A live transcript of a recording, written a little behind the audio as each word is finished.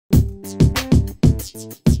Video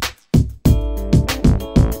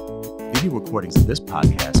recordings of this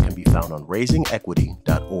podcast can be found on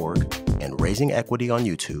raisingequity.org and Raising Equity on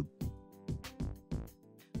YouTube.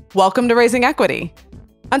 Welcome to Raising Equity.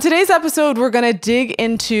 On today's episode, we're going to dig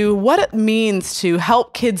into what it means to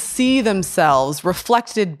help kids see themselves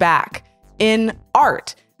reflected back in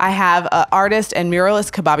art. I have artist and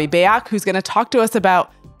muralist Cbabi Bayoc, who's going to talk to us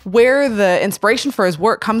about where the inspiration for his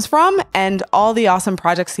work comes from and all the awesome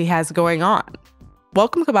projects he has going on.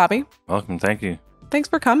 Welcome, Cbabi. Welcome. Thank you. Thanks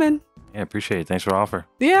for coming. Yeah, appreciate it. Thanks for the offer.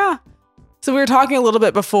 Yeah. So we were talking a little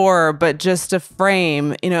bit before, but just to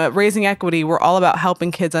frame, at Raising Equity, we're all about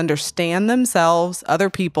helping kids understand themselves, other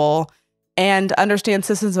people, and understand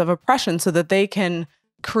systems of oppression so that they can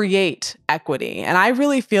create equity. And I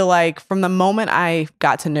really feel like from the moment I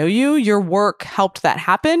got to know you, your work helped that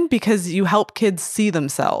happen because you help kids see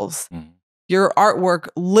themselves. Your artwork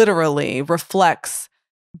literally reflects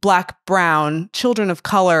Black, brown, children of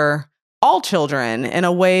color, all children in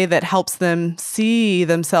a way that helps them see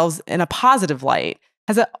themselves in a positive light.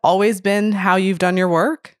 Has it always been how you've done your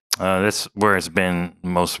work? That's where it's been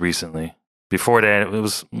most recently. Before that, it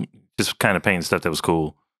was just kind of painting stuff that was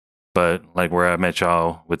cool. But like where I met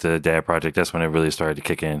y'all with the Dad Project, that's when it really started to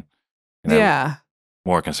kick in. And Yeah. I'm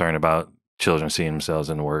more concerned about children seeing themselves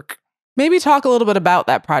in the work. Maybe talk a little bit about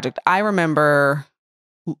that project. I remember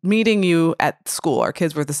meeting you at school. Our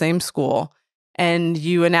kids were at the same school. And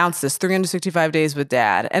you announced this 365 Days with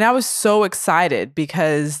Dad. And I was so excited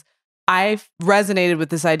because I resonated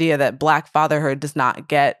with this idea that Black fatherhood does not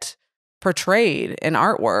get portrayed in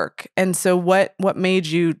artwork. And so what made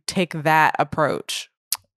you take that approach?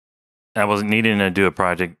 I was needing to do a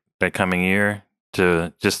project that coming year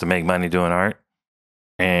to make money doing art.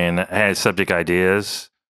 And I had subject ideas.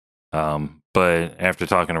 But after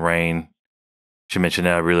talking to Rain, she mentioned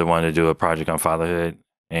that I really wanted to do a project on fatherhood.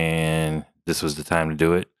 And this was the time to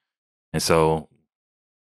do it. And so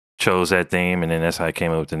chose that theme. And then that's how I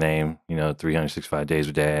came up with the name, 365 Days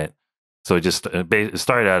with Dad. So it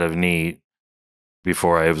started out of need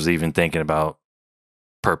before I was even thinking about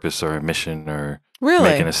purpose or a mission or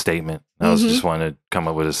making a statement. I was just wanting to come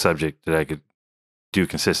up with a subject that I could do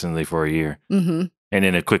consistently for a year. And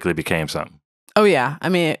then it quickly became something. Oh, yeah. I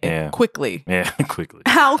mean, quickly. Yeah, quickly.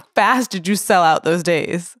 How fast did you sell out those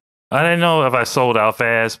days? I didn't know if I sold out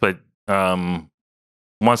fast, but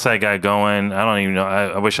once I got going, I don't even know.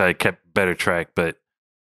 I wish I had kept better track, but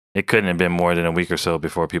it couldn't have been more than a week or so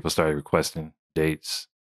before people started requesting dates.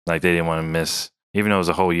 Like they didn't want to miss, even though it was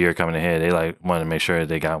a whole year coming ahead, they wanted to make sure that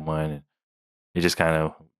they got one. And it just kind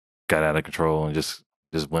of got out of control and just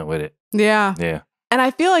went with it. Yeah. Yeah. And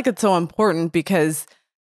I feel like it's so important because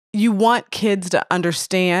you want kids to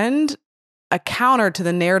understand a counter to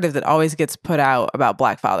the narrative that always gets put out about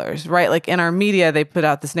Black fathers, right? Like in our media, they put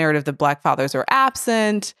out this narrative that Black fathers are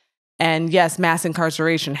absent. And yes, mass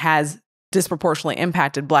incarceration has disproportionately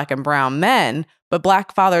impacted Black and brown men, but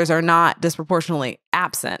Black fathers are not disproportionately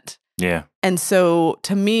absent. Yeah. And so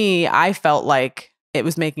to me, I felt like it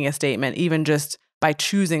was making a statement even just by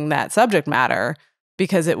choosing that subject matter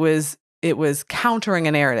because it was countering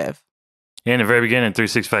a narrative. Yeah, in the very beginning,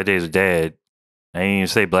 365 Days with Dad, I didn't even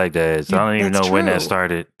say Black dads. I don't even know when that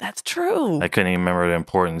started. That's true. I couldn't even remember the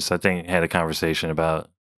importance. I think I had a conversation about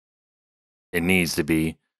it needs to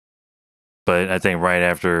be. But I think right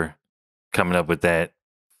after coming up with that,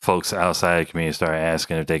 folks outside the community started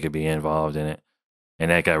asking if they could be involved in it.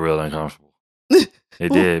 And that got real uncomfortable.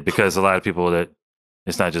 It did, because a lot of people that,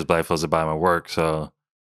 it's not just Black folks that buy my work. So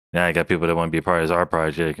now I got people that want to be a part of this art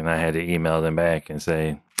project, and I had to email them back and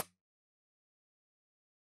say,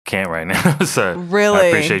 can't right now. So really, I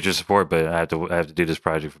appreciate your support, but I have to do this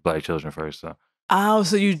project for Black children first. So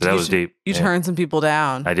that was deep. You turned some people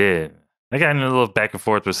down. I did. I got in a little back and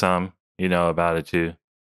forth with some, about it too,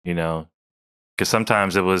 because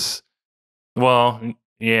sometimes it was, well,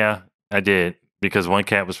 yeah, I did, because one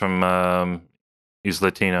cat was from he was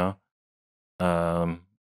Latino, and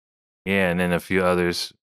then a few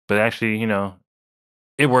others, but actually,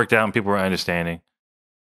 it worked out and people were understanding.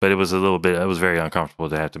 But it was it was very uncomfortable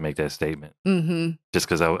to have to make that statement. Just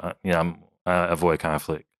because I avoid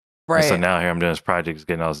conflict. Right. And so now here I'm doing this project, it's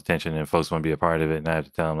getting all this attention, and folks want to be a part of it, and I have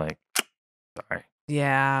to tell them like, sorry.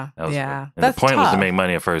 Yeah. And that's the point tough. was to make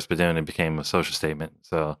money at first, but then it became a social statement.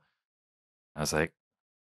 So I was like,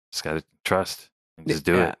 just got to trust and just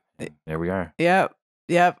do it. And there we are. Yep.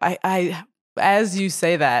 I as you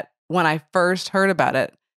say that, when I first heard about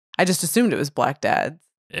it, I just assumed it was Black dads.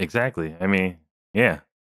 Exactly. I mean, yeah.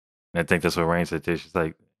 And I think that's what Rain said too. She's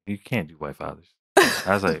like, you can't do white fathers.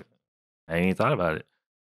 I was like, I ain't even thought about it.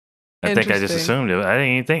 I think I just assumed it. I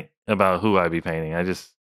didn't even think about who I'd be painting. I just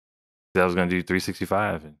I was going to do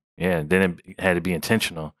 365. And yeah, then it had to be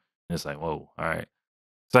intentional. And it's like, whoa, all right.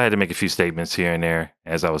 So I had to make a few statements here and there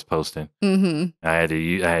as I was posting. I had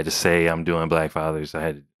to say I'm doing Black Fathers. I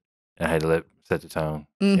had to set the tone.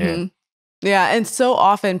 Yeah. Yeah. And so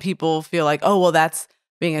often people feel like, oh, well, that's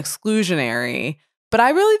being exclusionary. But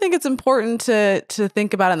I really think it's important to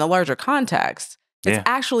think about it in the larger context. It's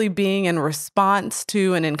actually being in response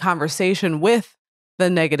to and in conversation with the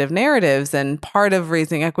negative narratives. And part of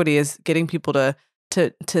raising equity is getting people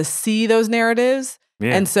to see those narratives.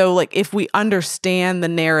 Yeah. And so, like, if we understand the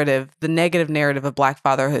narrative, the negative narrative of Black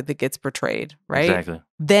fatherhood that gets portrayed, right? Exactly.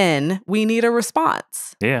 Then we need a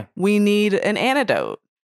response. Yeah. We need an antidote.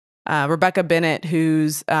 Rebecca Bennett,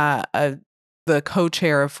 who's the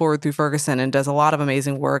co-chair of Forward Through Ferguson and does a lot of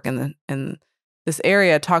amazing work in this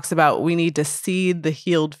area, talks about we need to seed the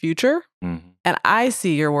healed future. And I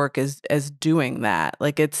see your work as doing that.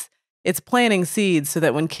 Like it's planting seeds so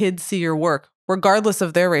that when kids see your work, regardless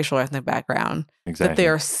of their racial or ethnic background, that they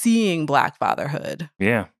are seeing Black fatherhood.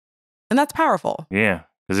 Yeah. And that's powerful. Yeah.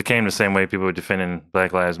 Because it came the same way people were defending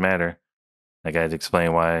Black Lives Matter. Like I had to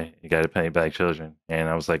explain why you got to pay Black children. And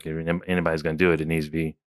I was like, if anybody's going to do it, it needs to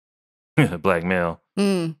be a Black male.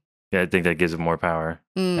 Yeah, I think that gives it more power.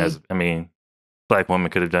 Black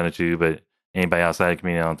woman could have done it too, but anybody outside the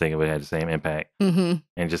community, I don't think it would have had the same impact. And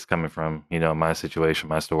just coming from, my situation,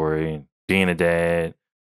 my story, and being a dad,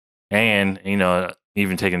 and,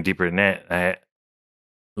 even taking deeper than that, I had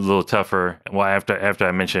a little tougher. Well, after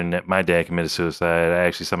I mentioned that my dad committed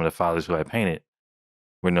suicide, some of the fathers who I painted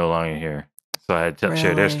were no longer here. So I had to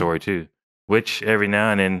share their story too, which every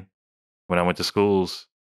now and then when I went to schools,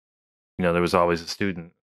 there was always a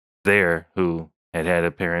student there who had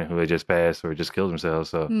a parent who had just passed or just killed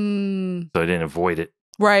themselves. So, so I didn't avoid it.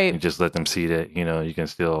 Right. And just let them see that, you can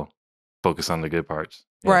still focus on the good parts.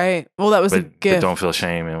 Yeah. Right. Well, that was a gift. But don't feel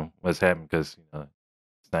shame in what's happened because,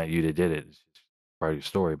 it's not you that did it. It's just part of your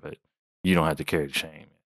story, but you don't have to carry the shame.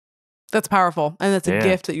 That's powerful. And that's a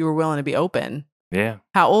gift that you were willing to be open. Yeah.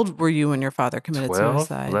 How old were you when your father committed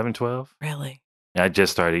suicide? 11, 12. Really? I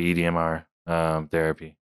just started EDMR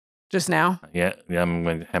therapy. Just now? Yeah. I'm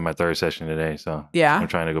going to have my third session today. So I'm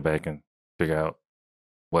trying to go back and figure out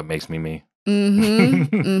what makes me me.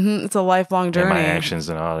 It's a lifelong journey. And my actions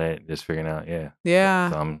and all that, just figuring out. Yeah.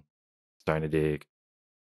 Yeah. So I'm starting to dig.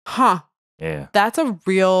 Huh. Yeah. That's a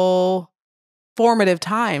real formative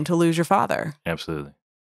time to lose your father. Absolutely.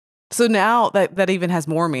 So now that even has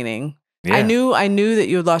more meaning. Yeah. I knew that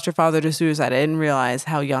you had lost your father to suicide. I didn't realize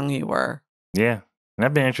how young you were. Yeah. And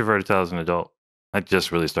I've been introverted till I was an adult. I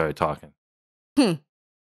just really started talking.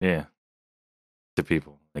 Yeah. To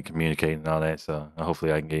people and communicating and all that. So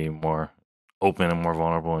hopefully I can get even more open and more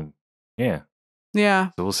vulnerable. And yeah.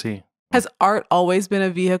 So we'll see. Has art always been a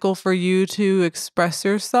vehicle for you to express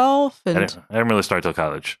yourself? And I didn't really start till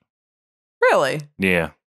college. Really?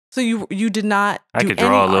 Yeah. So you did not I could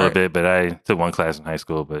draw a little bit, but I took one class in high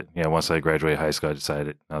school. But yeah, once I graduated high school, I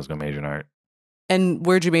decided I was going to major in art. And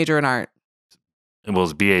where'd you major in art? It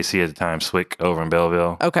was BAC at the time, SWIC over in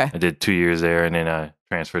Belleville. Okay. I did 2 years there, and then I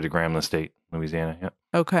transferred to Grambling State, Louisiana. Yep.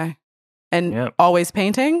 Okay. And always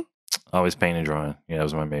painting? Always painting and drawing. Yeah, that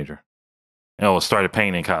was my major. Oh, I started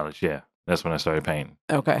painting in college. Yeah, that's when I started painting.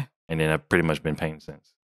 Okay. And then I've pretty much been painting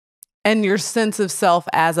since. And your sense of self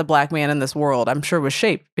as a Black man in this world, I'm sure, was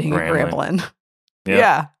shaped being at Grambling. Yep,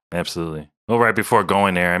 yeah. Absolutely. Well, right before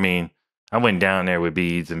going there, I went down there with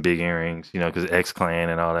beads and big earrings, because X-Clan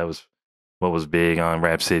and all that was what was big on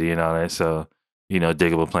Rap City and all that. So,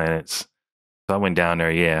 Diggable Planets. So I went down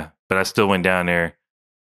there, yeah. But I still went down there.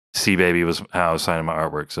 Cbabi was how I was signing my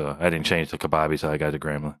artwork. So I didn't change to Cbabi till I got to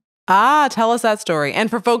Grambling. Ah, tell us that story. And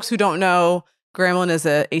for folks who don't know, Grambling is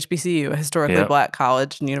a HBCU, a historically Black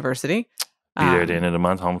college and university. Be there at the end of the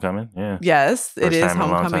month, homecoming. Yeah. Yes, it is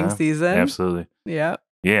homecoming season. Absolutely. Yeah.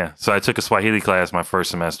 Yeah. So I took a Swahili class my first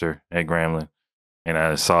semester at Grambling, and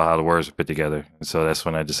I saw how the words were put together. And so that's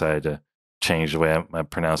when I decided to change the way I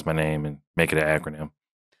pronounce my name and make it an acronym.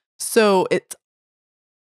 So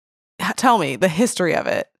tell me the history of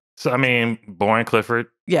it. So, born Clifford.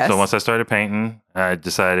 Yes. So once I started painting, I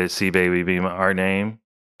decided Cbabi would be my art name.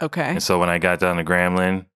 Okay. And so when I got down to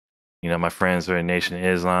Grambling, my friends were in Nation of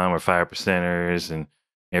Islam or 5%ers and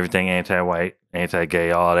everything anti-white,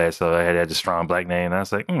 anti-gay, all that. So I had a strong Black name. And I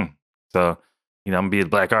was like, So, I'm going to be a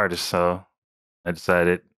Black artist. So I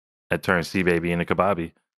decided I'd turn Cbabi into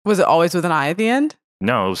Cbabi. Was it always with an I at the end?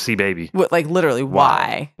 No, it was Cbabi. What, like literally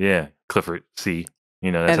Y? Yeah. Clifford C.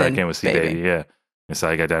 That's how I came with Cbabi. Yeah. And so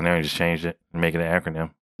I got down there and just changed it and make it an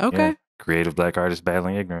acronym. Okay. Yeah. Creative Black artists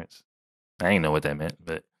battling ignorance. I didn't know what that meant,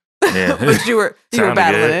 but Yeah. But you were Sounded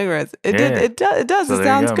battling good. ignorance. It Yeah. did. It does. So It there you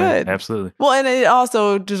sounds go, man. good. Absolutely. Well, and it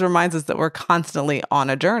also just reminds us that we're constantly on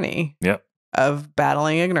a journey Yep. of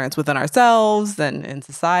battling ignorance within ourselves and in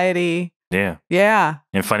society. Yeah. Yeah.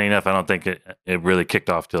 And funny enough, I don't think it really kicked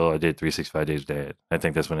off till I did 365 Days with Dad. I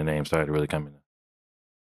think that's when the name started really coming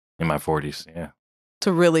in my 40s. Yeah.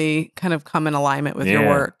 To really kind of come in alignment with your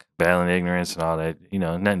work. Battling ignorance and all that.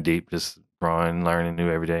 Nothing deep, just growing, learning new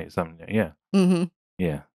every day. Something. Yeah. Mm-hmm.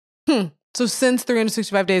 Yeah. So since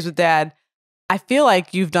 365 Days with Dad, I feel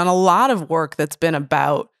like you've done a lot of work that's been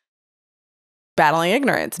about battling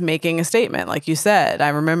ignorance, making a statement, like you said. I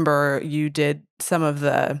remember you did some of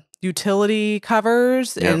the utility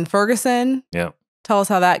covers in Ferguson. Yep. Tell us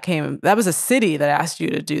how that came. That was a city that asked you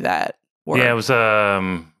to do that work. Yeah, it was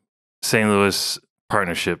St. Louis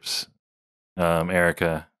Partnerships.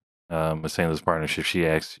 Erica with St. Louis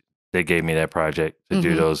Partnerships, they gave me that project to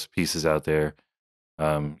do those pieces out there.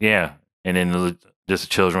 Yeah. And then just the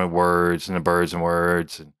children with words and the birds and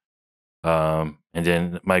words. And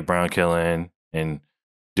then Mike Brown killing and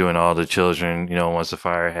doing all the children, once the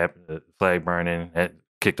fire happened, the flag burning, that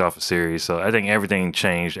kicked off a series. So I think everything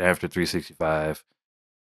changed after 365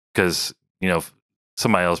 because,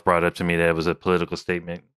 somebody else brought up to me that it was a political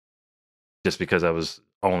statement just because I was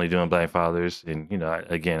only doing Black fathers. And,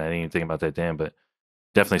 again, I didn't even think about that then, but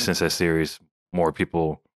definitely since that series, more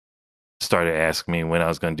people started asking me when I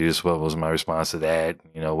was going to do this. What was my response to that?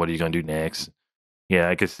 What are you going to do next? Yeah,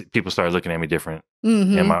 I guess people started looking at me different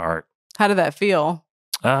in my art. How did that feel?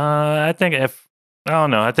 I think I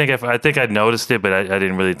don't know. I think I noticed it, but I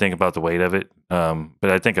didn't really think about the weight of it.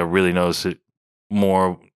 But I think I really noticed it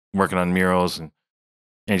more working on murals and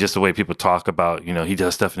just the way people talk about, he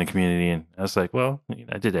does stuff in the community. And I was like, well,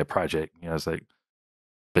 I did that project. I was like,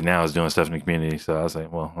 but now I was doing stuff in the community. So I was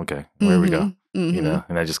like, well, okay, where we go,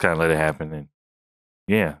 and I just kind of let it happen. And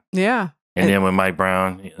yeah. And then when Mike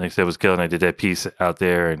Brown, like I said, was killed, and I did that piece out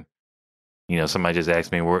there, and somebody just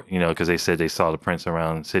asked me where, because they said they saw the prints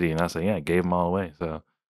around the city, and I said, yeah, I gave them all away. So,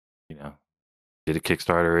 did a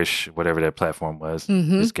Kickstarter-ish, whatever that platform was,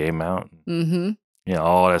 just gave them out.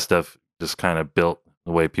 All that stuff just kind of built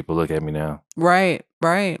the way people look at me now. Right.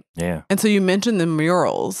 Yeah. And so you mentioned the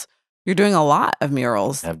murals. You're doing a lot of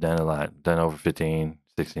murals. I've done a lot. Done over 15,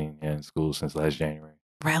 16 in school since last January.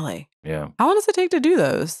 Really? Yeah. How long does it take to do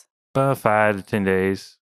those? About 5 to 10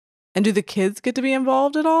 days. And do the kids get to be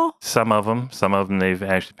involved at all? Some of them they've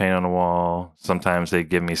actually painted on the wall. Sometimes they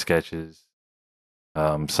give me sketches.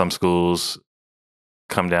 Some schools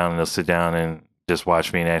come down and they'll sit down and just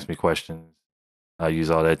watch me and ask me questions. I use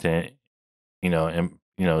all that to,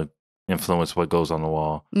 influence what goes on the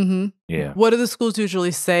wall. Yeah. What do the schools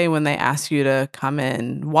usually say when they ask you to come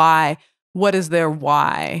in? Why? What is their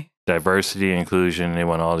why? Diversity, inclusion. They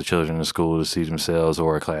want all the children in the school to see themselves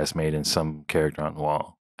or a classmate in some character on the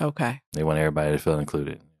wall. Okay. They want everybody to feel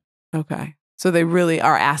included. Okay. So they really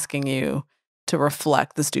are asking you to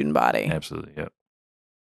reflect the student body. Absolutely. Yep.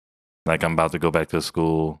 Like I'm about to go back to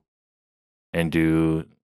school and do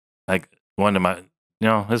like one of my,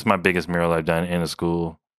 this is my biggest mural I've done in a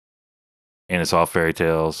school. And it's all fairy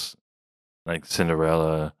tales, like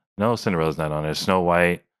Cinderella. No, Cinderella's not on there. Snow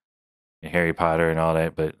White and Harry Potter and all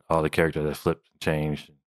that, but all the characters that flipped and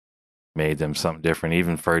changed, made them something different.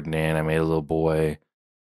 Even Ferdinand, I made a little boy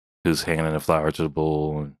who's hanging in a flower to the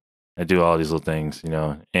bull. And I do all these little things,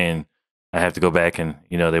 and I have to go back and,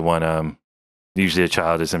 they want, usually a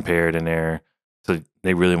child is impaired in there. So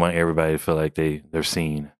they really want everybody to feel like they're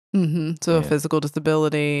seen. So a physical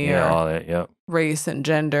disability, or all that, yep. Race and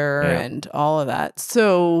gender and all of that.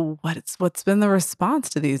 So what's been the response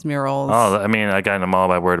to these murals? Oh, I mean, I got them all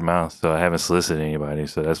by word of mouth, so I haven't solicited anybody.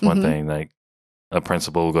 So that's one thing. Like a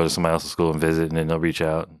principal will go to somebody else's school and visit, and then they'll reach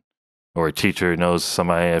out. Or a teacher knows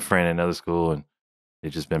somebody, a friend at another school, and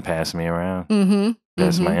they've just been passing me around.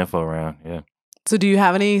 Passing my info around, yeah. So do you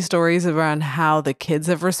have any stories around how the kids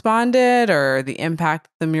have responded or the impact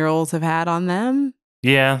the murals have had on them?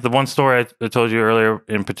 Yeah, the one story I told you earlier,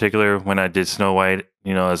 in particular, when I did Snow White,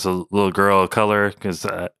 as a little girl of color, because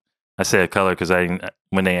I say a color because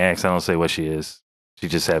when they ask, I don't say what she is. She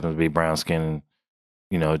just happens to be brown skin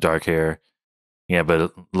and, dark hair. Yeah, but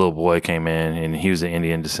a little boy came in and he was of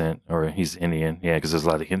Indian descent, or he's Indian. Yeah, because there's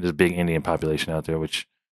there's a big Indian population out there, which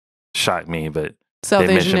shocked me. But South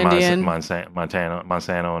they Asian mentioned Indian,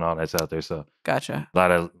 Monsanto, and all that's out there. So gotcha. A lot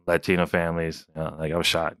of Latino families. I was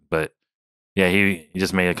shocked, but. Yeah, he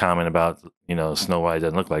just made a comment about, Snow White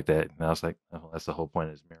doesn't look like that. And I was like, oh, that's the whole point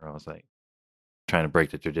of this mural. I was like, trying to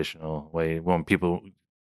break the traditional way. When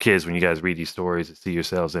kids, when you guys read these stories, see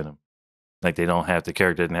yourselves in them. Like the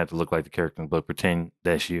character doesn't have to look like the character in the book. Pretend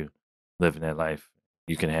that's you living that life.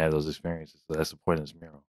 you can have those experiences. So that's the point of this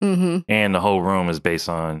mural. Mm-hmm. And the whole room is based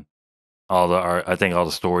on all the art. I think all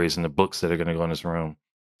the stories and the books that are going to go in this room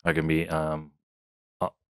are going to be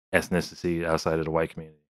ethnicity outside of the white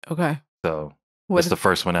community. Okay. So it's the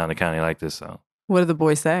first one out in the county like this. So what did the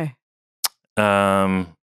boy say?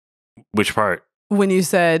 Which part? When you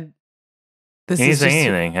said this he didn't is say just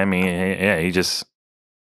anything. I mean, he just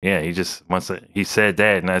he said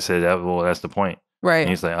that, and I said, well, that's the point. right. And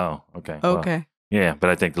he's like, oh, okay. Well, Okay. yeah, but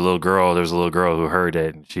I think there was a little girl who heard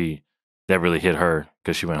that, and that really hit her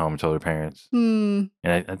because she went home and told her parents. Hmm.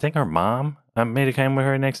 And I think her mom made a came with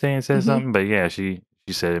her the next day and said something. But yeah, she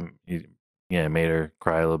said it made her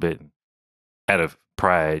cry a little bit out of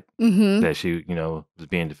pride that she, was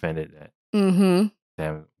being defended, that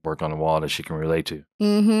have work on the wall that she can relate to.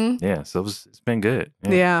 Yeah, so it's been good.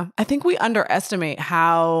 Yeah. I think we underestimate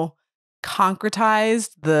how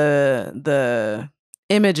concretized the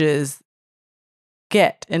images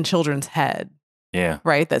get in children's head. Yeah.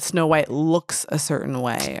 Right? That Snow White looks a certain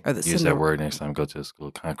way, or that use that word next time. Go to a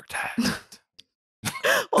school. Concretized.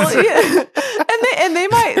 Well, yeah, and they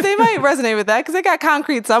might resonate with that because they got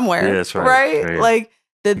concrete somewhere. Yeah, that's right. Right? Like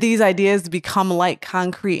that these ideas become like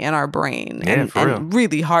concrete in our brain, and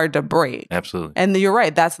really hard to break. Absolutely. And you're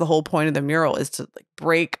right. That's the whole point of the mural, is to like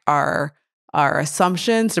break our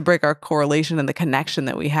assumptions, to break our correlation and the connection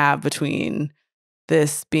that we have between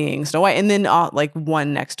this being Snow White. And then like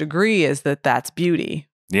one next degree is that's beauty.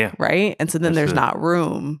 Yeah. Right. And so then there's not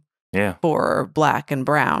room for black and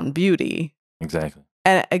brown beauty. Exactly.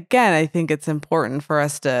 And again, I think it's important for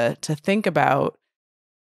us to think about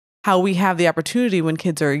how we have the opportunity when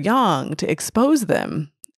kids are young to expose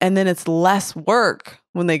them. And then it's less work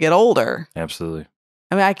when they get older. Absolutely.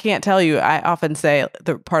 I mean, I can't tell you, I often say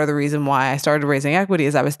part of the reason why I started Raising Equity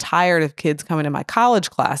is I was tired of kids coming to my college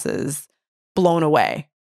classes blown away.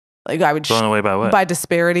 Like I would blown away by what? By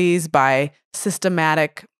disparities, by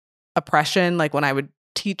systematic oppression. Like when I would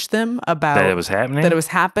teach them about that it was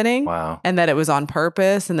happening. Wow. And that it was on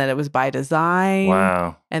purpose, and that it was by design.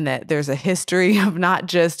 Wow. And that there's a history of not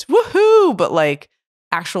just woohoo, but like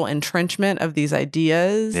actual entrenchment of these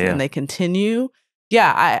ideas, and they continue.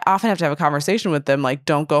 Yeah, I often have to have a conversation with them, like,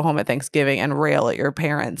 don't go home at Thanksgiving and rail at your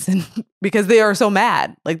parents, and because they are so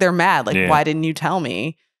mad. Like they're mad. Like, why didn't you tell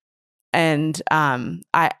me? And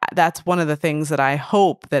that's one of the things that I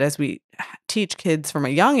hope that as we teach kids from a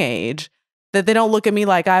young age, that they don't look at me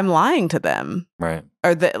like I'm lying to them. Right.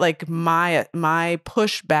 Or that like my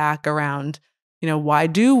pushback around, why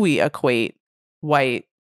do we equate white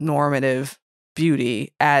normative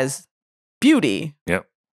beauty as beauty? Yep.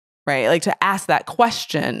 Right. Like to ask that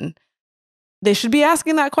question, they should be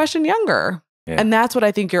asking that question younger. Yeah. And that's what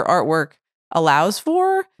I think your artwork allows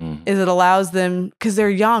for, is it allows them, because they're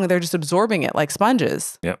young, they're just absorbing it like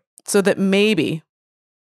sponges. Yep. So that maybe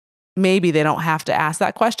they don't have to ask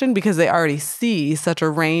that question because they already see such a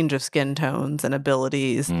range of skin tones and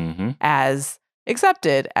abilities as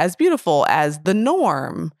accepted, as beautiful, as the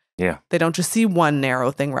norm. Yeah. They don't just see one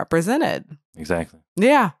narrow thing represented. Exactly.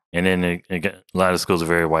 Yeah. And then a lot of schools are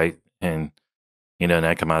very white, and, and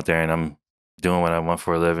I come out there and I'm doing what I want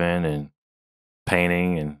for a living and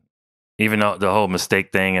painting, and even the whole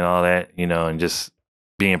mistake thing and all that, and just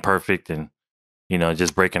being perfect and,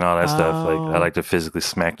 just breaking all that stuff. Like I like to physically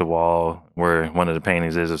smack the wall where one of the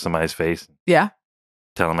paintings is of somebody's face. Yeah.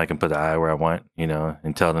 Tell them I can put the eye where I want,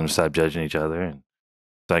 and tell them to stop judging each other. And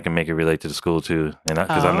so I can make it relate to the school too. And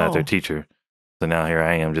because I'm not their teacher. So now here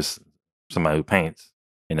I am, just somebody who paints,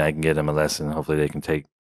 and I can give them a lesson. Hopefully they can take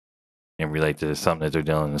and relate to something that they're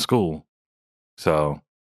dealing in school. So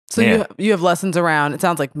you have lessons around, it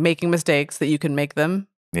sounds like, making mistakes, that you can make them.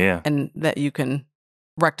 Yeah. And that you can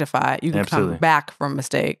rectify. You can come back from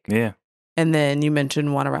mistake. Yeah. And then you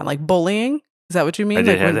mentioned one around like bullying. Is that what you mean? I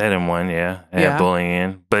did have that in one, yeah. I had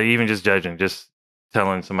bullying, but even just judging, just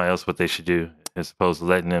telling somebody else what they should do, as opposed to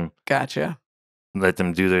letting them. Gotcha. Let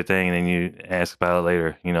them do their thing, and then you ask about it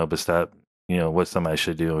later, but stop, what somebody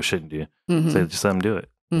should do or shouldn't do. So just let them do it,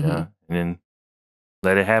 and then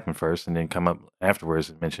let it happen first, and then come up afterwards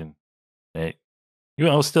and mention, hey,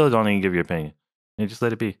 still don't even give your opinion. And just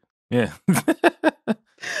let it be. Yeah.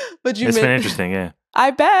 But it's been interesting, yeah.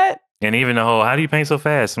 I bet. And even the whole, how do you paint so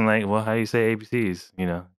fast? I'm like, well, how do you say ABCs?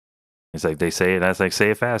 It's like they say it. I was like,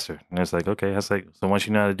 say it faster. And it's like, okay. I was like, so once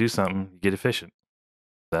you know how to do something, you get efficient.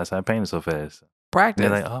 That's how I painted so fast. Practice.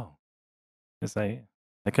 And they're like, oh. It's like,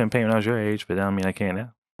 I couldn't paint when I was your age, but that don't mean I can't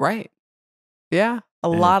now. Right. Yeah. A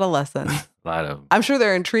lot of lessons. A lot of them. I'm sure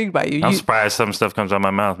they're intrigued by you. I'm surprised some stuff comes out of my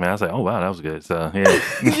mouth, man. I was like, oh, wow, that was good. So, yeah.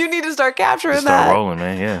 You need to start capturing that. Start rolling,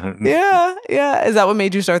 man. Yeah. Yeah. Yeah. Is that what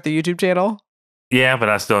made you start the YouTube channel? Yeah, but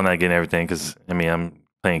I'm still not getting everything because, I'm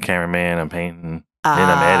playing cameraman, I'm painting,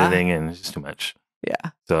 and I'm editing, and it's just too much.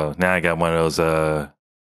 Yeah. So now I got one of those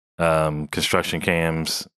construction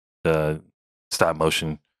cams, stop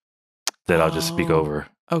motion that I'll just speak over.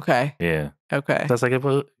 Okay. Yeah. Okay. So I was like,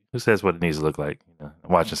 well, who says what it needs to look like? You know,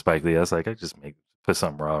 I'm watching Spike Lee. I was like, I just put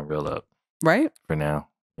something raw and real up. Right. For now,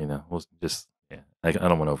 you know, we'll just I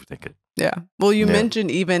don't want to overthink it. Yeah. Well, you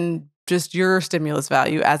mentioned even just your stimulus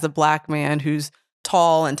value as a Black man who's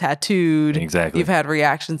tall and tattooed. Exactly. You've had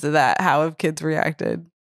reactions to that. How have kids reacted?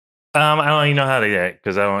 I don't even know how they act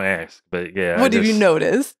because I don't ask. But yeah. What have you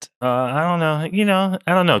noticed? I don't know. You know,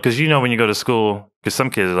 I don't know because when you go to school, because some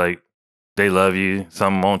kids like they love you,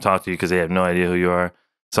 some won't talk to you because they have no idea who you are.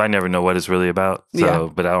 So I never know what it's really about. So,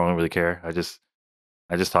 but I don't really care. I just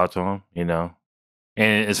talk to them. You know,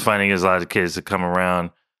 and it's funny because a lot of kids that come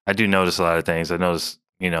around, I do notice a lot of things. I notice,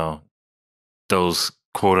 you know, those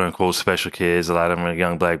quote unquote special kids. A lot of them are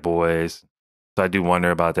young Black boys. So I do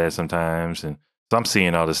wonder about that sometimes. And so I'm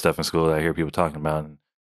seeing all this stuff in school that I hear people talking about. And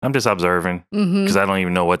I'm just observing because I don't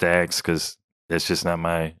even know what to ask because that's just not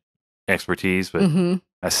my expertise. But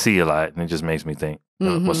I see a lot and it just makes me think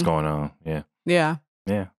what's going on. Yeah. Yeah.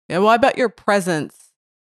 Yeah. Yeah. Well, I bet your presence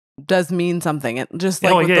does mean something. It just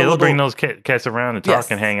like it'll bring those cats around and talk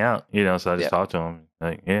and hang out. You know, so I just talk to them.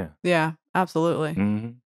 Like, yeah, absolutely.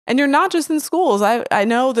 And you're not just in schools. I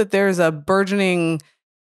know that there's a burgeoning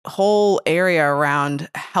whole area around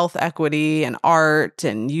health equity and art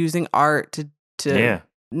and using art to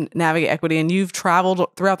navigate equity. And you've traveled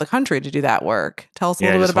throughout the country to do that work. Tell us a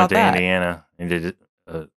little bit about that. I just went to Indiana and did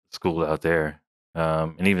a school out there,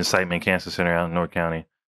 and even Siteman Cancer Center out in North County.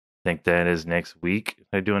 I think that is next week.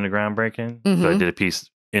 They're doing the groundbreaking. So I did a piece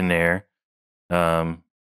in there. And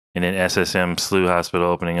then SSM SLU Hospital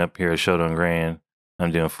opening up here at Shoto and Grand.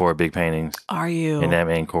 I'm doing 4 big paintings. Are you? In that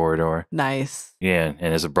main corridor. Nice. Yeah. And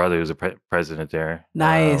there's a brother who's a president there.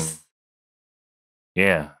 Nice.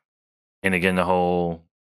 Yeah. And again, the whole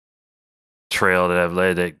trail that I've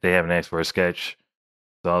led, they haven't asked for a sketch.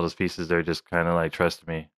 So all those pieces, they're just kind of like, trust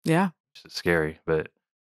me. Yeah. It's scary, but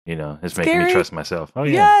you know, it's making me trust myself. Oh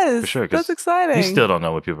yeah, yes, for sure. That's exciting. You still don't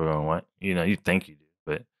know what people are going to want. You know, you think you do,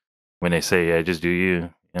 but when they say, "Yeah, just do you,"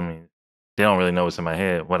 I mean, they don't really know what's in my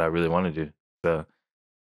head, what I really want to do. So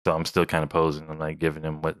I'm still kind of posing. I'm like giving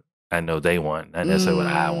them what I know they want, not necessarily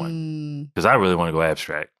what I want, because I really want to go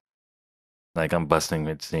abstract. Like I'm busting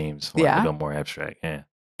at seams. I want to go more abstract. Yeah.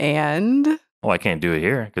 And I can't do it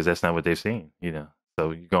here because that's not what they've seen. You know,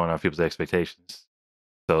 so you're going off people's expectations.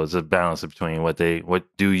 So it's a balance between what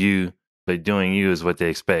do you, but doing you is what they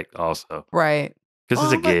expect also. Right. Because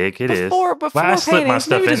it's a gig. It is. But I slip my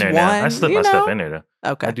stuff in there now. I slip my stuff in there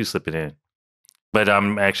though. Okay. I do slip it in. But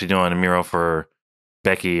I'm actually doing a mural for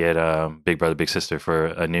Becky at Big Brother Big Sister for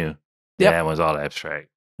a new. Yeah, that one's all abstract.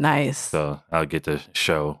 Nice. So I'll get to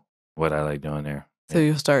show what I like doing there. So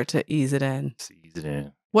you'll start to ease it in. Ease it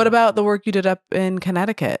in. What about the work you did up in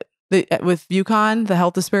Connecticut? With UConn, the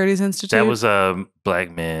Health Disparities Institute? That was Black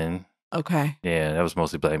men. Okay. Yeah, that was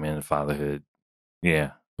mostly Black men and fatherhood.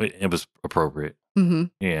 Yeah, it was appropriate. Mm-hmm.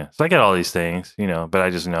 Yeah, so I got all these things, you know, but I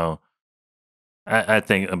just know, I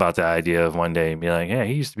think about the idea of one day being like, yeah,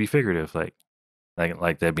 he used to be figurative, like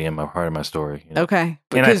that being my part of my story. You know? Okay.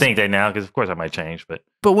 And I think that now, because of course I might change, but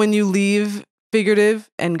when you leave figurative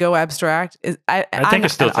and go abstract, I think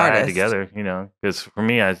it's still tied artist. together, you know, because for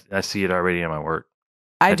me, I see it already in my work.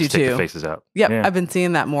 I do just too. Take the faces out. Yep, yeah. I've been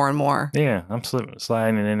seeing that more and more. Yeah, I'm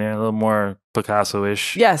sliding it in there a little more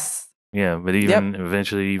Picasso-ish. Yes. Yeah, but even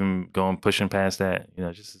eventually, even pushing past that, you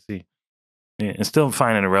know, just to see. Yeah, and still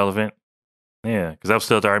finding it relevant. Yeah, because I was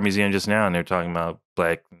still at the art museum just now, and they're talking about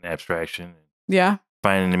Black abstraction. Yeah.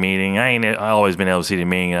 Finding the meaning. I always been able to see the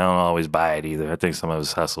meaning. I don't always buy it either. I think some of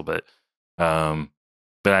it's hustle, but I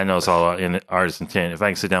know it's all in the artist's intent. If I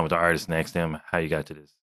can sit down with the artist and ask them how you got to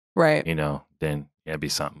this, right? You know, then it'd be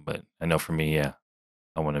something. But I know for me, I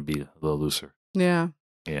want to be a little looser. Yeah.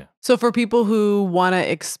 Yeah. So for people who want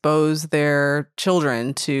to expose their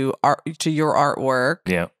children to your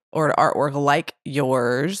artwork, or to artwork like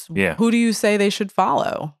yours, who do you say they should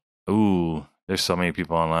follow? Ooh, there's so many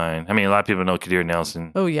people online. I mean, a lot of people know Kadir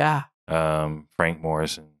Nelson. Oh yeah. Frank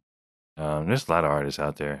Morrison. There's a lot of artists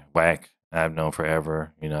out there. Whack, I've known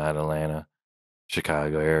forever. You know, out of Atlanta,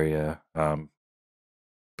 Chicago area.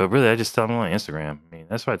 But really, I just tell them on Instagram. I mean,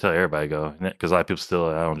 that's why I tell everybody go. Because a lot of people still,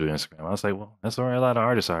 I don't do Instagram. I was like, well, that's where a lot of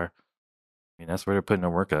artists are. I mean, that's where they're putting their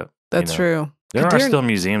work up. That's true. There are still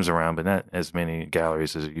museums around, but not as many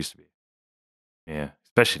galleries as it used to be. Yeah,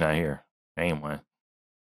 especially not here. Ain't one.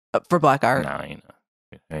 For Black art? Nah, ain't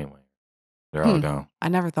one. They're all gone. I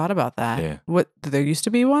never thought about that. Yeah. What, there used to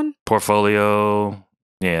be one? Portfolio,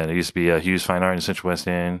 Yeah, there used to be a Hughes Fine Art in Central West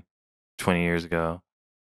End 20 years ago.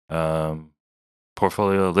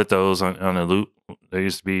 Portfolio Lithos on the Loop. There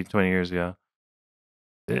used to be 20 years ago.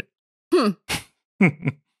 It. Hmm.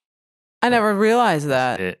 I never realized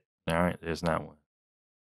that. It. All right, there's not one.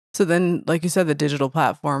 So then, like you said, the digital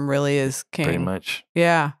platform really is king. Pretty much.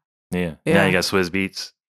 Yeah. Yeah. Now you got Swizz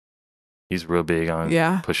Beats. He's real big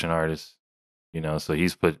on pushing artists. So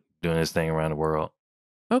he's doing his thing around the world.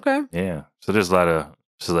 Okay. Yeah. So there's a lot of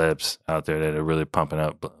celebs out there that are really pumping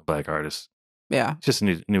up Black artists. Yeah. It's just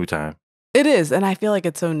a new time. It is. And I feel like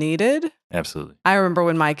it's so needed. Absolutely. I remember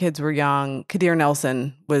when my kids were young, Kadir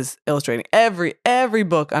Nelson was illustrating every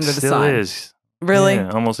book under the sun. Still is. Really?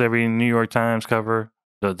 Yeah, almost every New York Times cover,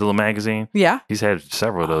 the little magazine. Yeah. He's had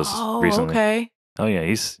several of those recently. Okay. Oh yeah,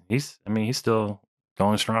 he's still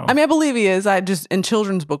going strong. I believe he is. I just in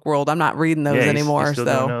children's book world, I'm not reading those anymore. He's still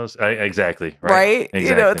doing those. Exactly. Right?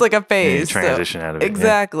 Exactly. It's like a phase. Transition out of it.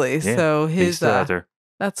 Exactly. Yeah. So he's still out there.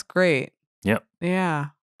 That's great. Yep. Yeah.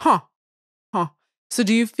 Huh. So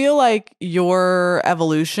do you feel like your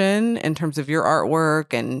evolution in terms of your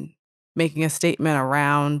artwork and making a statement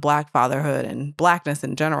around Black fatherhood and Blackness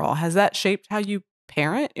in general, has that shaped how you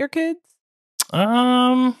parent your kids?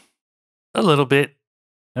 A little bit.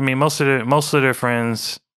 I mean, most of their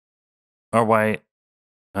friends are white.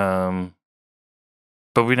 But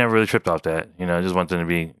we never really tripped off that. I just want them to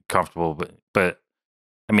be comfortable. But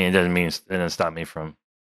I mean, it doesn't stop me from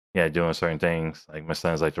doing certain things. Like my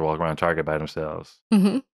sons like to walk around Target by themselves.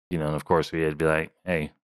 Mm-hmm. And of course we had to be like,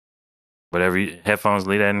 hey, whatever, headphones,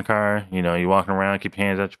 leave that in the car. You're walking around, keep your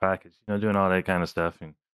hands out your pockets. Doing all that kind of stuff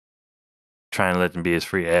and trying to let them be as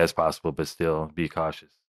free as possible, but still be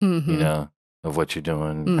cautious. Mm-hmm. Of what you're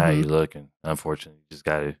doing, how you look, and unfortunately, you just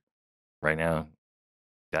gotta. Right now,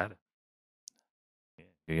 gotta.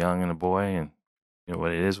 You're young and a boy, and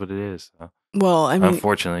what it is, what it is. So. Well, I mean,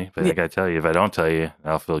 unfortunately, but I gotta tell you, if I don't tell you,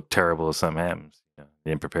 I'll feel terrible if something happens.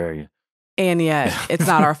 Didn't prepare you. And yet, it's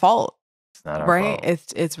not our fault. It's not our fault.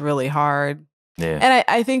 It's really hard. Yeah. And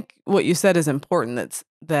I think what you said is important.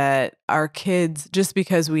 That our kids, just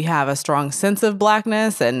because we have a strong sense of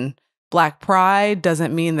Blackness and Black pride,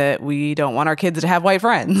 doesn't mean that we don't want our kids to have white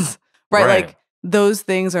friends, right? Like those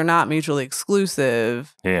things are not mutually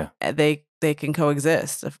exclusive. Yeah. They can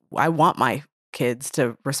coexist. I want my kids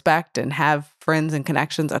to respect and have friends and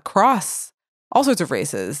connections across all sorts of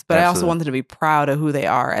races, but I also want them to be proud of who they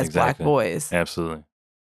are as Black boys. Absolutely.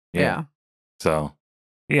 Yeah. So,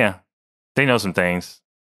 yeah, they know some things.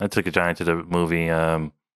 I took a giant to the movie.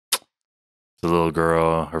 The little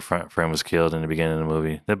girl, her friend was killed in the beginning of the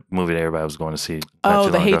movie. The movie that everybody was going to see. Oh,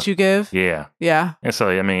 The Hate You Give? Yeah. Yeah. And so,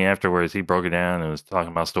 I mean, afterwards, he broke it down and was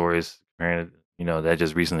talking about stories. That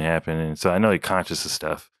just recently happened. And so I know they're conscious of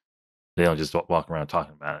stuff. They don't just walk around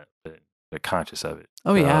talking about it, but they're conscious of it.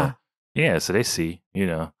 Oh, yeah. Yeah, so they see,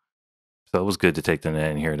 So it was good to take them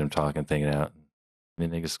there and hear them talk and think it out. And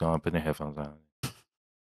then they just go and put their headphones on.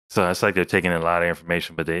 So it's like they're taking in a lot of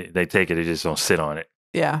information, but they take it, they just don't sit on it.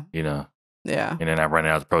 Yeah. Yeah. And they're not running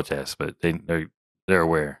out to protest, but they're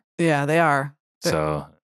aware. Yeah, they are. So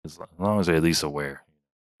as long as they're at least aware,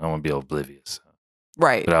 I don't want to be oblivious.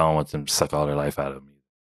 Right. But I don't want them to suck all their life out of me.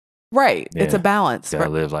 Right. Yeah. It's a balance. You gotta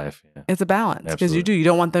live life. Yeah. It's a balance because you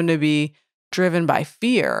don't want them to be driven by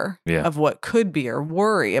fear of what could be or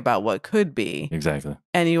worry about what could be. Exactly.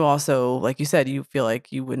 And you also, like you said, you feel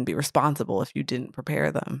like you wouldn't be responsible if you didn't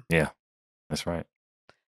prepare them. Yeah, that's right.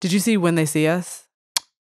 Did you see When They See Us?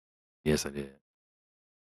 Yes, I did.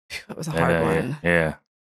 It was a hard one. Yeah.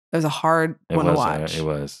 It was a hard one to watch. It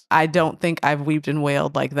was. I don't think I've weeped and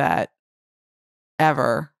wailed like that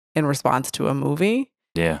ever in response to a movie.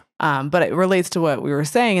 Yeah. But it relates to what we were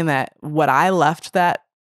saying in that what I left that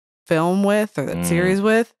film with or that series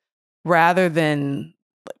with, rather than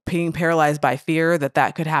being paralyzed by fear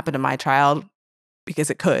that could happen to my child, because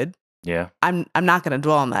it could. Yeah. I'm not going to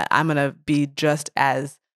dwell on that. I'm going to be just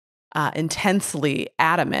as intensely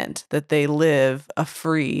adamant that they live a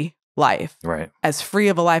free life, right? As free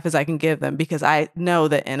of a life as I can give them, because I know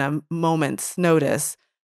that in a moment's notice,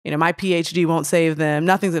 my PhD won't save them.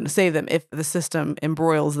 Nothing's going to save them if the system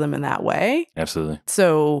embroils them in that way. Absolutely.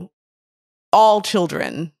 So all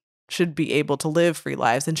children should be able to live free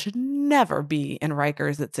lives and should never be in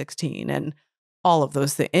Rikers at 16 and all of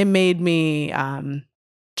those things. It made me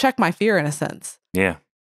check my fear in a sense. Yeah.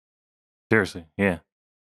 Seriously. Yeah.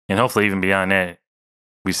 And hopefully even beyond that,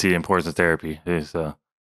 we see the importance of therapy. Because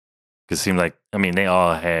it seemed like, they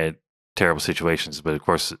all had terrible situations, but of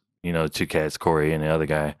course, two cats, Corey and the other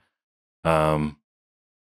guy,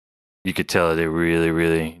 you could tell they really,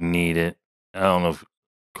 really need it. I don't know if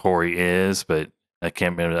Corey is, but I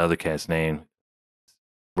can't remember the other cat's name.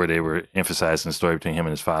 where they were emphasizing the story between him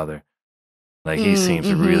and his father. Like he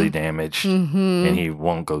seems really damaged, and he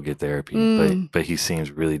won't go get therapy. But he seems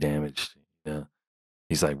really damaged. You know?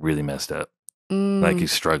 He's like really messed up. Like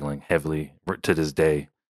he's struggling heavily to this day,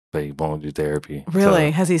 but he won't do therapy.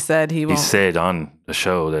 Really? So has he said he won't? He said on the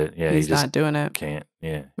show that he's he just not doing it. can't.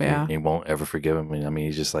 Yeah. He won't ever forgive him. And I mean,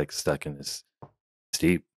 he's just like stuck in this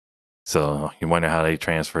deep. So you wonder how they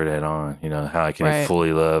transfer that on. You know, how I can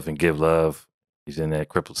fully love and give love. He's in that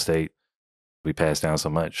crippled state. We pass down so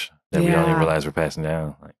much that we don't even realize we're passing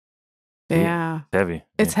down. Like, it's heavy.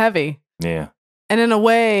 It's heavy. Yeah. And in a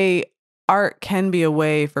way, art can be a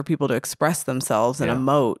way for people to express themselves and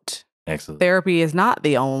emote. Absolutely. Therapy is not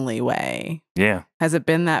the only way. Yeah. Has it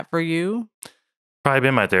been that for you? Probably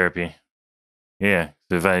been my therapy. Yeah.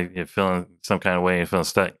 If I'm feeling some kind of way and feeling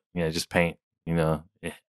stuck, just paint. You know,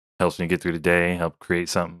 it helps me get through the day, help create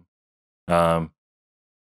something. And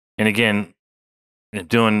again,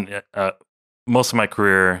 doing most of my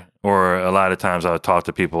career, or a lot of times I would talk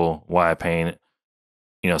to people why I paint.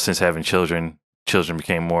 Since having children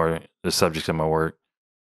became more the subject of my work.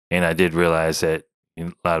 And I did realize that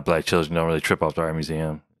a lot of Black children don't really trip off the art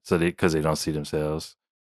museum because they don't see themselves.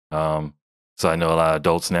 So I know a lot of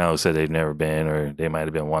adults now who said they've never been, or they might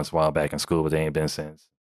have been once a while back in school, but they ain't been since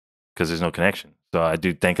because there's no connection. So I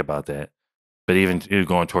do think about that. But even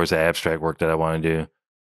going towards the abstract work that I want to do,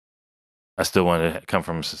 I still want to come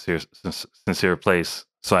from a sincere place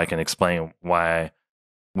so I can explain why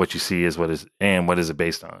what you see is what is it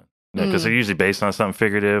based on. Because they're usually based on something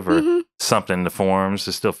figurative or something. The forms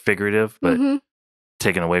is still figurative, but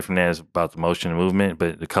taken away from that is about the motion and movement.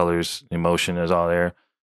 But the colors, emotion is all there.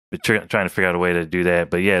 But trying to figure out a way to do that.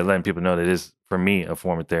 But yeah, letting people know that it is, for me, a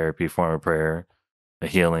form of therapy, a form of prayer, a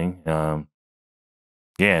healing. And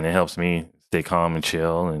it helps me stay calm and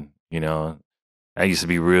chill. And I used to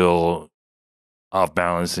be real off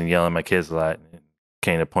balance and yelling at my kids a lot. It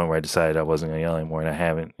came to a point where I decided I wasn't going to yell anymore, and I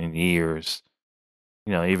haven't in years.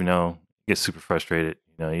 Even though I get super frustrated,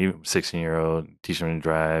 even 16-year-old, teaching them to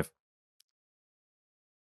drive.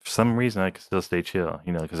 For some reason, I can still stay chill,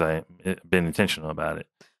 because I've been intentional about it.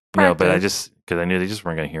 But because I knew they just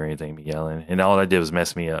weren't going to hear anything me yelling. And all I did was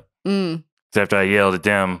mess me up. So after I yelled at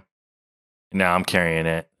them, now I'm carrying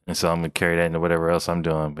it. And so I'm going to carry that into whatever else I'm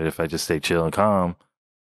doing. But if I just stay chill and calm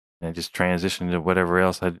and just transition to whatever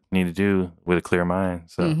else I need to do with a clear mind.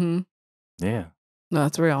 So, yeah. No,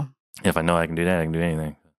 that's real. If I know I can do that, I can do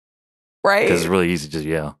anything. Right. Because it's really easy to just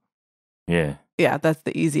yell. Yeah. Yeah, that's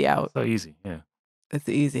the easy out. So easy, yeah. It's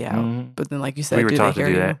the easy out. But then, like you said, we were taught to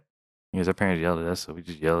do that. Because our parents yelled at us, so we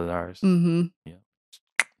just yelled at ours. Yeah.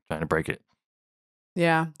 Trying to break it.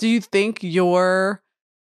 Yeah. Do you think your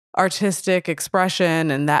artistic expression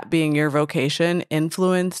and that being your vocation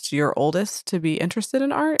influenced your oldest to be interested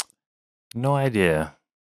in art? No idea.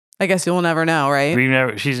 I guess you'll never know, right? We've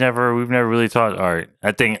never really taught art.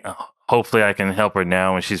 I think hopefully I can help her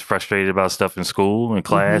now when she's frustrated about stuff in school and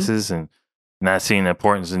classes and not seeing the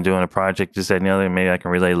importance in doing a project, this, that, and the other. Maybe I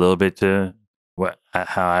can relate a little bit to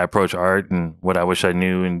how I approach art and what I wish I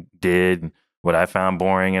knew and did, and what I found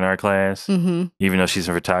boring in art class. Even though she's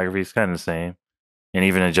in photography, it's kind of the same. And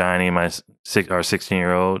even a Johnny, our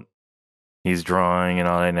 16-year-old, he's drawing and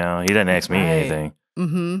all that now. He doesn't ask me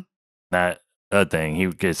anything. Not a thing. He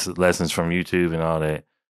gets lessons from YouTube and all that.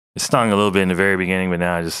 It stung a little bit in the very beginning, but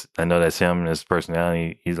now I know that's him and his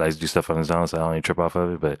personality. He likes to do stuff on his own, so I don't even trip off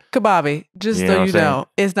of it. But Cbabi, just so you know,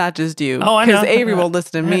 it's not just you. Oh, I know. Because Avery won't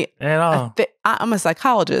listen to me at all. I'm a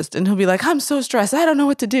psychologist, and he'll be like, "I'm so stressed. I don't know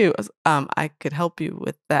what to do." I could help you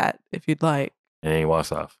with that if you'd like. And then he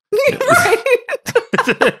walks off. Right.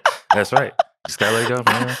 That's right. Just gotta let it go,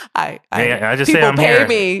 man. I just say I'm here. People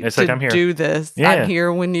pay me it's to like I'm here. do this. Yeah. I'm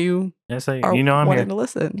here when you it's like, are I'm wanting here to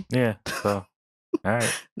listen. Yeah. So, all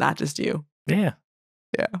right. Not just you. Yeah.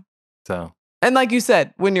 Yeah. So. And like you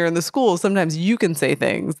said, when you're in the school, sometimes you can say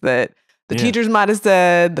things that the teachers might have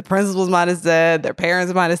said, the principals might have said, their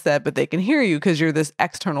parents might have said, but they can hear you because you're this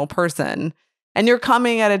external person and you're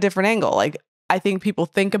coming at a different angle. Like, I think people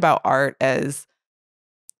think about art as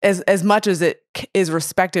much as it is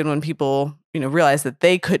respected when people, realize that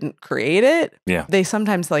they couldn't create it. Yeah. They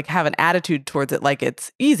sometimes like have an attitude towards it, like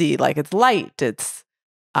it's easy, like it's light, it's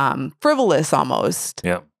frivolous almost.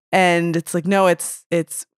 Yeah. And it's like, no, it's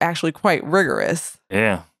actually quite rigorous.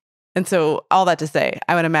 Yeah. And so all that to say,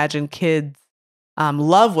 I would imagine kids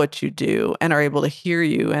love what you do and are able to hear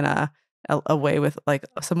you in a way with like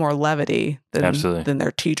some more levity than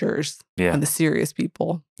their teachers and the serious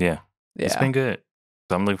people. Yeah. It's been good.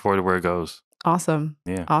 So I'm looking forward to where it goes. Awesome.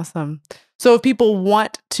 Yeah. Awesome. So if people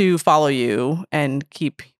want to follow you and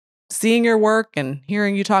keep seeing your work and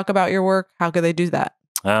hearing you talk about your work, how could they do that?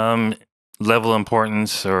 Level of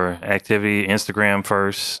importance or activity, Instagram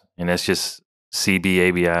first, and that's just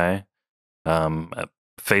Cbabi.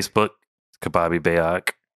 Facebook, Cbabi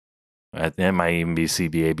Bayoc. It might even be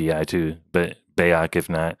Cbabi too, but Bayoc if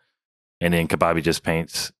not. And then Cbabi Just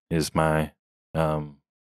Paints is my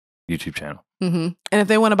YouTube channel. And if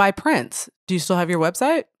they want to buy prints, do you still have your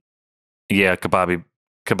website? Yeah,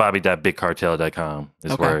 Cbabi.bigcartel.com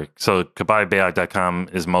is where. So CbabiBayoc.com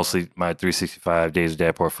is mostly my 365 Days of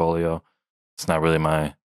Dad portfolio. It's not really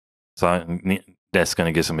that's going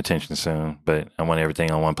to get some attention soon, but I want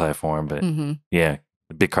everything on one platform. But yeah,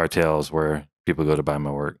 the Big Cartel is where people go to buy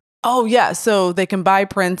my work. Oh, yeah. So they can buy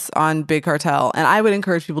prints on Big Cartel. And I would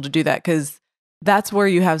encourage people to do that because that's where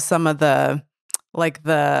you have some of the, what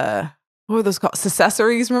were those called?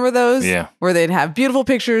 Accessories, remember those? Yeah. Where they'd have beautiful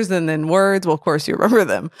pictures and then words. Well, of course, you remember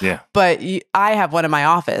them. Yeah. But I have one in my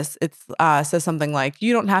office. It says something like,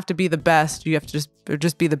 you don't have to be the best. You have to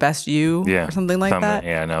just be the best you. Yeah. Or something like that.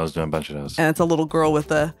 Yeah, I know. I was doing a bunch of those. And it's a little girl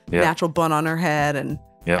with a natural bun on her head. And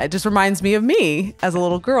it just reminds me of me as a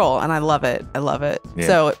little girl. And I love it. I love it. Yeah.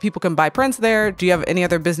 So people can buy prints there. Do you have any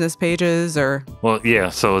other business pages or? Well, yeah.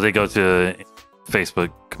 So they go to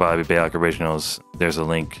Facebook, Cbabi Bayoc Originals. There's a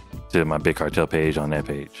link to my Big Cartel page on that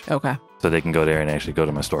page. Okay. So they can go there and actually go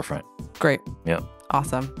to my storefront. Great. Yep.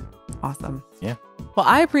 Awesome. Yeah. Well,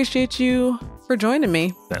 I appreciate you for joining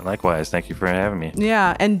me. Likewise. Thank you for having me.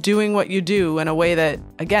 Yeah. And doing what you do in a way that,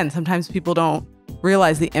 again, sometimes people don't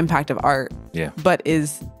realize the impact of art. Yeah. But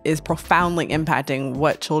is profoundly impacting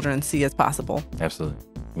what children see as possible. Absolutely.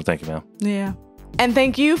 Well, thank you, Mel. Yeah. And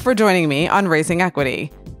thank you for joining me on Raising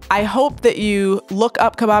Equity. I hope that you look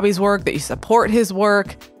up Cbabi's work, that you support his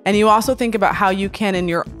work, and you also think about how you can, in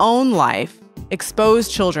your own life, expose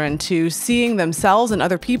children to seeing themselves and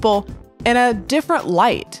other people in a different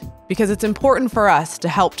light, because it's important for us to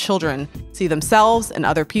help children see themselves and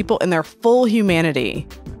other people in their full humanity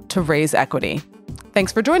to raise equity.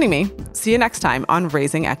 Thanks for joining me. See you next time on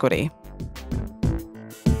Raising Equity.